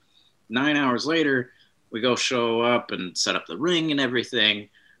me. 9 hours later, we go show up and set up the ring and everything.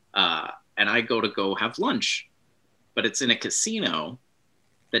 And I go have lunch. But it's in a casino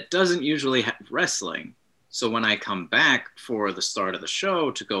that doesn't usually have wrestling. So when I come back for the start of the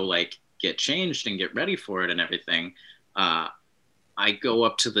show to go, like, get changed and get ready for it and everything, I go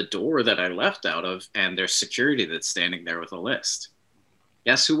up to the door that I left out of, and there's security that's standing there with a list.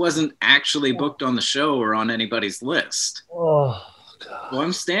 Guess who wasn't actually booked on the show or on anybody's list? Oh, Well,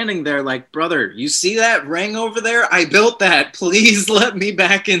 I'm standing there like, brother, you see that ring over there? I built that. Please let me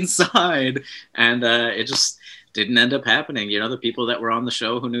back inside. And it just didn't end up happening. You know, the people that were on the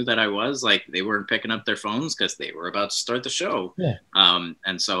show who knew that I was, like, they weren't picking up their phones because they were about to start the show. Yeah.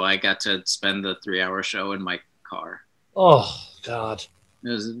 And so I got to spend the 3-hour show in my car. Oh, God. It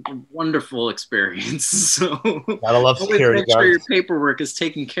was a wonderful experience. So Gotta love security make sure guards. your paperwork is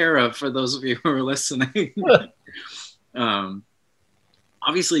taken care of for those of you who are listening.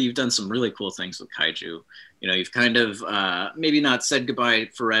 Obviously, you've done some really cool things with Kaiju. You know, you've kind of maybe not said goodbye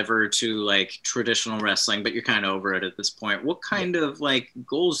forever to like traditional wrestling, but you're kind of over it at this point. What kind of like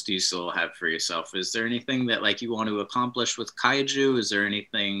goals do you still have for yourself? Is there anything that like you want to accomplish with Kaiju? Is there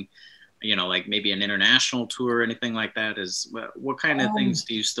anything, you know, like maybe an international tour or anything like that? What kind of things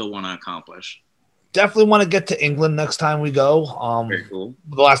do you still want to accomplish? Definitely want to get to England next time we go. Very cool.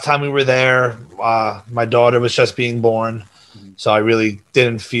 The last time we were there, my daughter was just being born. So I really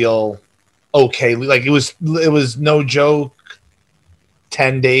didn't feel okay. Like it was no joke.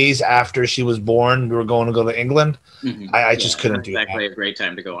 10 days after she was born, we were going to go to England. I just couldn't do that. Exactly a great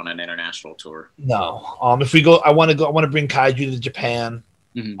time to go on an international tour. No. If we go, I want to bring Kaiju to Japan.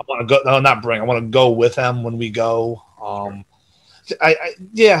 I want to go. No, not bring. I want to go with them when we go. I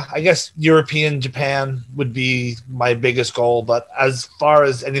guess European Japan would be my biggest goal. But as far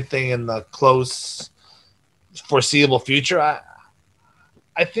as anything in the close foreseeable future,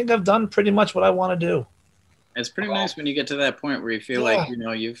 I think I've done pretty much what I want to do. It's pretty nice when you get to that point where you feel like, you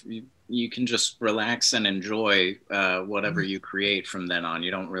know, you can just relax and enjoy whatever you create from then on.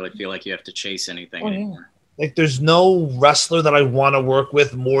 You don't really feel like you have to chase anything anymore. Like there's no wrestler that I want to work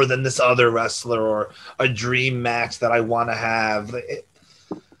with more than this other wrestler or a dream match that I want to have.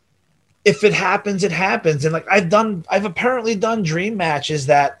 If it happens, it happens. And like I've apparently done dream matches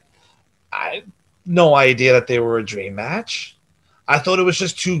that I no idea that they were a dream match. I thought it was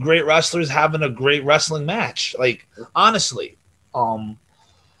just two great wrestlers having a great wrestling match. Like honestly,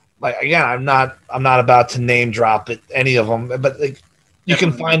 like again, I'm not about to name drop it, any of them, but like you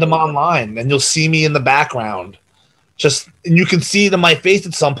can find them online and you'll see me in the background. And you can see it in my face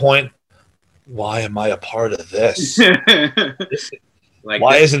at some point. Why am I a part of this?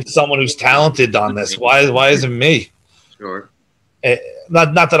 Why isn't someone who's talented on this? Why isn't me? Sure.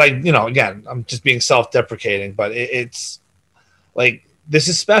 Not that I, you know, again, I'm just being self-deprecating, but it's like, this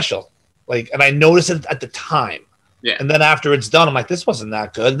is special. Like, and I noticed it at the time. Yeah. And then after it's done, I'm like, this wasn't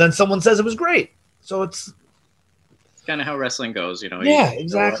that good. And then someone says it was great. So it's kind of how wrestling goes, you know. Yeah,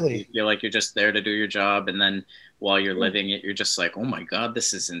 exactly. You feel like you're just there to do your job, and then while you're living it, you're just like, oh my God,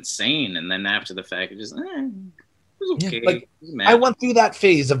 this is insane. And then after the fact, you're just, it was okay. Yeah, like, I went through that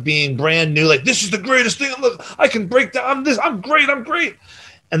phase of being brand new, like, this is the greatest thing. I can break down this. I'm great.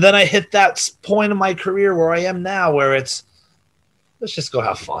 And then I hit that point in my career where I am now, where it's, let's just go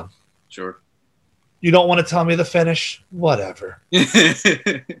have fun. Sure. You don't want to tell me the finish? Whatever.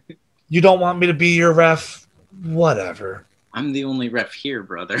 You don't want me to be your ref? Whatever. I'm the only ref here,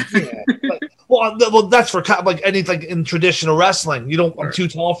 brother. Yeah. Well, that's for like in traditional wrestling. You don't. Sure. I'm too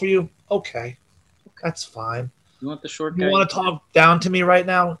tall for you. Okay, that's fine. You want the short guy? You want to talk down to me right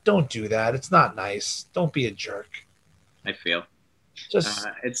now? Don't do that. It's not nice. Don't be a jerk. I feel. Just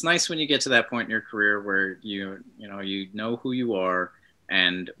it's nice when you get to that point in your career where you know who you are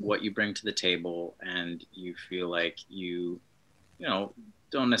and what you bring to the table, and you feel like you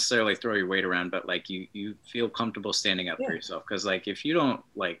don't necessarily throw your weight around, but like you feel comfortable standing up for yourself. Because like if you don't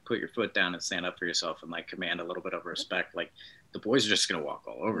like put your foot down and stand up for yourself and like command a little bit of respect, like the boys are just gonna walk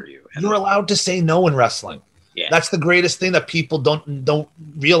all over you. And you're allowed to say no in wrestling. Yeah, that's the greatest thing that people don't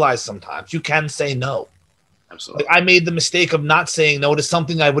realize sometimes. You can say no. Absolutely. Like I made the mistake of not saying no to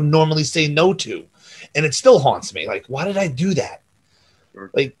something I would normally say no to, and it still haunts me. Like, why did I do that? Sure.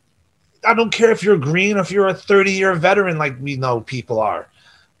 Like, I don't care if you're green or if you're a 30-year veteran, like we know people are.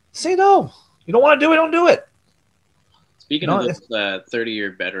 Say no. You don't want to do it, don't do it. Speaking of those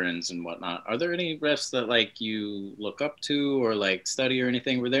 30-year veterans and whatnot, are there any refs that like you look up to or like study or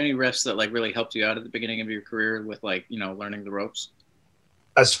anything? Were there any refs that like really helped you out at the beginning of your career with like, learning the ropes?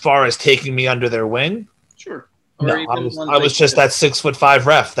 As far as taking me under their wing? Sure. No, I was just that 6'5"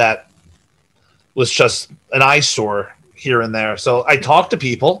 ref that was just an eyesore here and there. So I talked to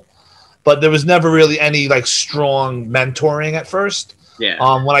people, but there was never really any like strong mentoring at first. Yeah.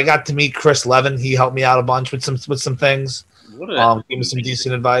 When I got to meet Chris Levin, he helped me out a bunch with some things. Gave me some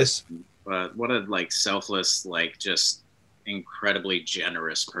decent advice. What a like selfless, like just incredibly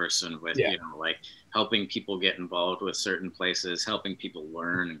generous person with like helping people get involved with certain places, helping people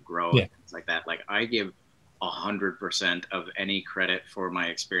learn and grow, and things like that. Like I give 100% of any credit for my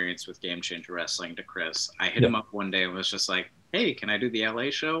experience with Game Changer Wrestling to Chris. I hit him up one day and was just like, hey, can I do the LA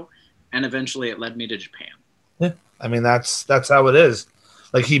show? And eventually it led me to Japan. Yeah. I mean, that's how it is.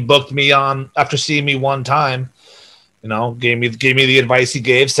 Like, he booked me on after seeing me one time, you know, gave me the advice he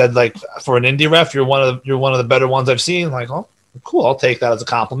gave, said, like, for an indie ref, you're one of the better ones I've seen. Like, oh, cool, I'll take that as a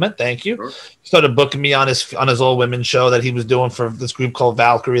compliment. Thank you. Sure. He started booking me on his all women show that he was doing for this group called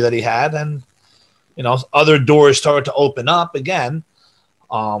Valkyrie that he had, and you know, other doors started to open up again.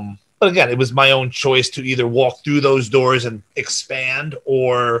 But again, it was my own choice to either walk through those doors and expand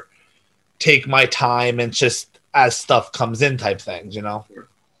or take my time and just as stuff comes in type things, you know? Sure.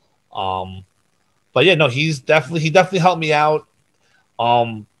 But yeah, no, he definitely helped me out.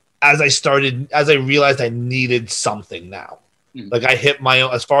 As I realized I needed something now. Mm-hmm. Like, I hit my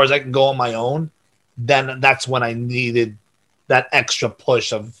own, as far as I can go on my own, then that's when I needed that extra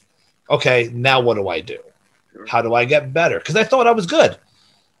push of, okay, now what do I do? Sure. How do I get better? Because I thought I was good.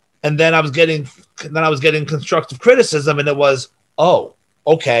 And then I was getting constructive criticism, and it was, oh,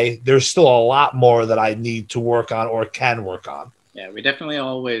 okay, there's still a lot more that I need to work on or can work on. Yeah, we definitely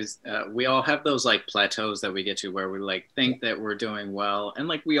always, we all have those like plateaus that we get to where we like think that we're doing well, and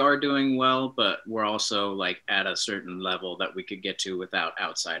like we are doing well, but we're also like at a certain level that we could get to without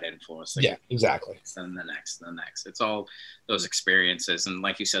outside influence. Like, yeah, exactly. And the next. It's all those experiences. And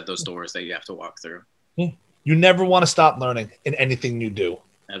like you said, those doors that you have to walk through. Yeah. You never want to stop learning in anything you do.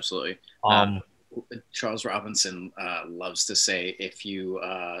 Absolutely. Charles Robinson loves to say, if you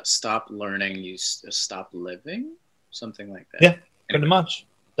stop learning, you stop living. Something like that. Yeah, pretty much.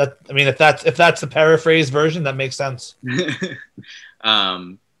 That, I mean, if that's the paraphrase version, that makes sense.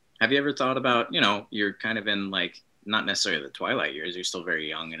 Have you ever thought about, you know, you're kind of in like, not necessarily the twilight years, you're still very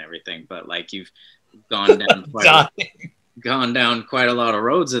young and everything, but like you've gone down quite a lot of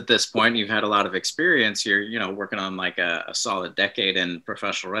roads at this point. You've had a lot of experience. You're, you know, working on like a solid decade in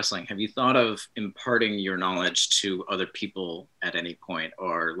professional wrestling. Have you thought of imparting your knowledge to other people at any point,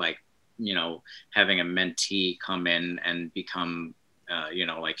 or like, you know, having a mentee come in and become, you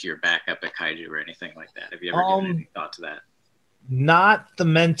know, like your backup at Kaiju or anything like that? Have you ever given any thought to that? Not the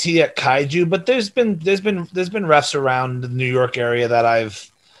mentee at Kaiju, but there's been refs around the New York area that I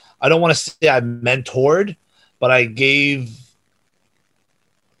don't want to say I mentored, but I gave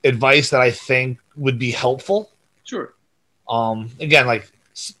advice that I think would be helpful. Sure. Again, like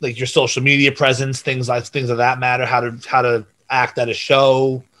your social media presence, things of that matter, how to act at a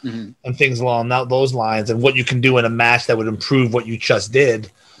show. Mm-hmm. And things along those lines, and what you can do in a match that would improve what you just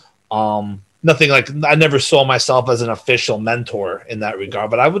did. Nothing like, I never saw myself as an official mentor in that regard,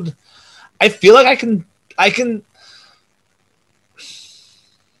 but I feel like I can.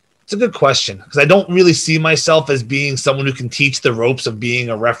 It's a good question, because I don't really see myself as being someone who can teach the ropes of being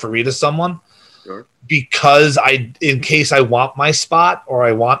a referee to someone. Sure. Because in case I want my spot or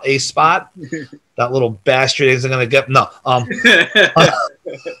I want a spot, that little bastard isn't going to get no. No,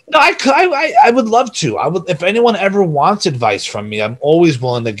 I would love to. I would, if anyone ever wants advice from me, I'm always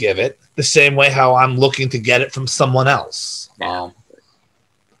willing to give it. The same way how I'm looking to get it from someone else.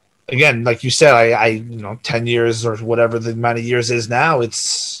 Again, like you said, I you know, 10 years or whatever the amount of years is now.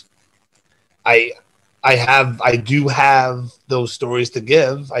 It's I do have those stories to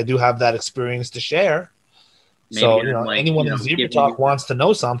give. I do have that experience to share. Maybe so, you know, like, anyone in Zebra Talk wants to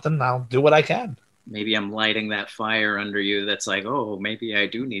know something, I'll do what I can. Maybe I'm lighting that fire under you that's like, oh, maybe I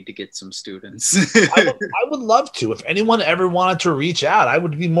do need to get some students. I would love to. If anyone ever wanted to reach out, I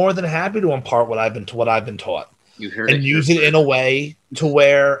would be more than happy to impart what I've been taught. You heard and use it in a way to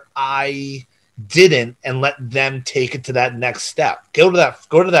where I didn't, and let them take it to that next step. Go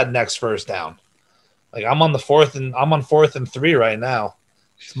to that next first down. Like, I'm on 4th and 3 right now.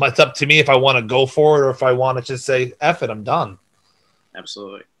 It's up to me if I want to go for it or if I want to just say, F it, I'm done.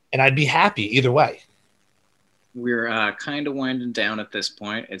 Absolutely. And I'd be happy either way. We're kind of winding down at this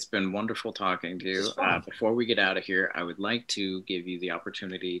point. It's been wonderful talking to you. Before we get out of here, I would like to give you the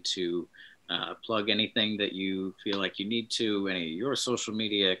opportunity to plug anything that you feel like you need to, any of your social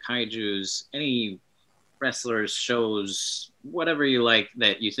media, Kaijus, any wrestlers, shows, whatever you like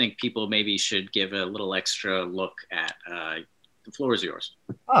that you think people maybe should give a little extra look at. The floor is yours.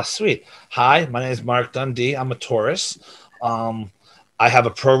 Oh, sweet. Hi, my name is Mark Dundee. I'm a Taurus. I have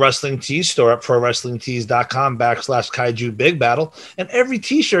a pro wrestling tee store at prowrestlingtees.com/Kaiju Big Battel. And every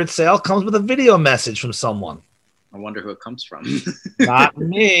t-shirt sale comes with a video message from someone. I wonder who it comes from. Not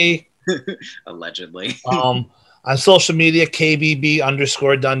me. Allegedly. On social media,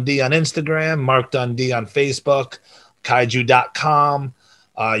 KBB_Dundee on Instagram, Mark Dundee on Facebook, Kaiju.com,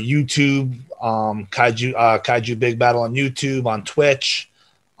 YouTube, Kaiju Big Battel on YouTube, on Twitch.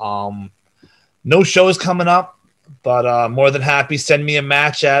 No shows coming up, but more than happy. Send me a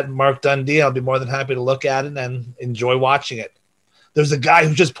match at Mark Dundee. I'll be more than happy to look at it and enjoy watching it. There's a guy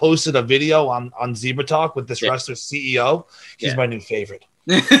who just posted a video on Zebra Talk with this wrestler CEO. He's my new favorite.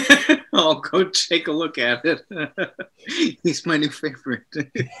 I'll go take a look at it. He's my new favorite.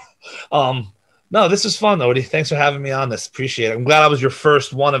 No, this is fun, Odie. Thanks for having me on this. Appreciate it. I'm glad I was your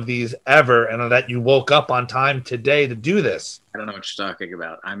first one of these ever, and that you woke up on time today to do this. I don't know what you're talking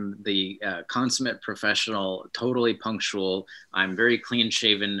about. I'm the consummate professional, totally punctual. I'm very clean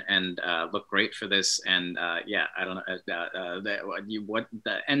shaven and look great for this. And yeah, I don't know what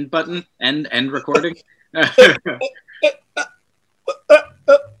the end button, end recording.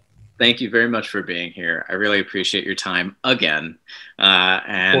 Thank you very much for being here. I really appreciate your time again.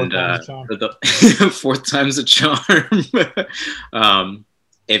 And for the fourth time's a charm.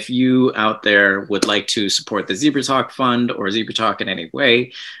 If you out there would like to support the Zebra Talk Fund or Zebra Talk in any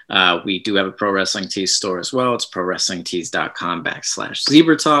way, we do have a Pro Wrestling Tees store as well. It's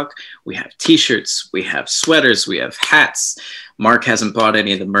prowrestlingtees.com/Zebra Talk. We have t-shirts, we have sweaters, we have hats. Mark hasn't bought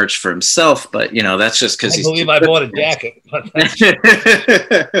any of the merch for himself, but that's just because I bought a jacket.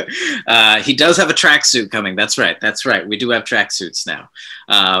 He does have a tracksuit coming. That's right. We do have tracksuits now.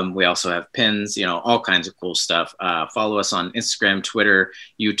 We also have pins, all kinds of cool stuff. Follow us on Instagram, Twitter,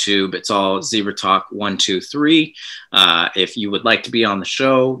 YouTube. It's all Zebra Talk 123. If you would like to be on the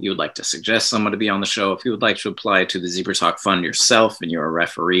show, you would like to suggest someone to be on the show, if you would like to apply to the Zebra Talk Fund yourself and you're a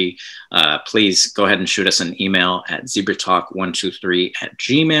referee, please go ahead and shoot us an email at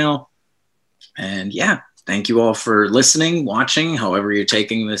zebratalk123@gmail.com. And yeah, thank you all for listening, watching, however you're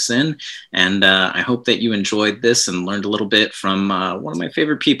taking this in. And I hope that you enjoyed this and learned a little bit from one of my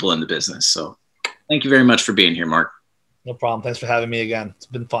favorite people in the business. So thank you very much for being here, Mark. No problem. Thanks for having me again. It's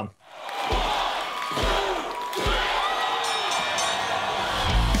been fun.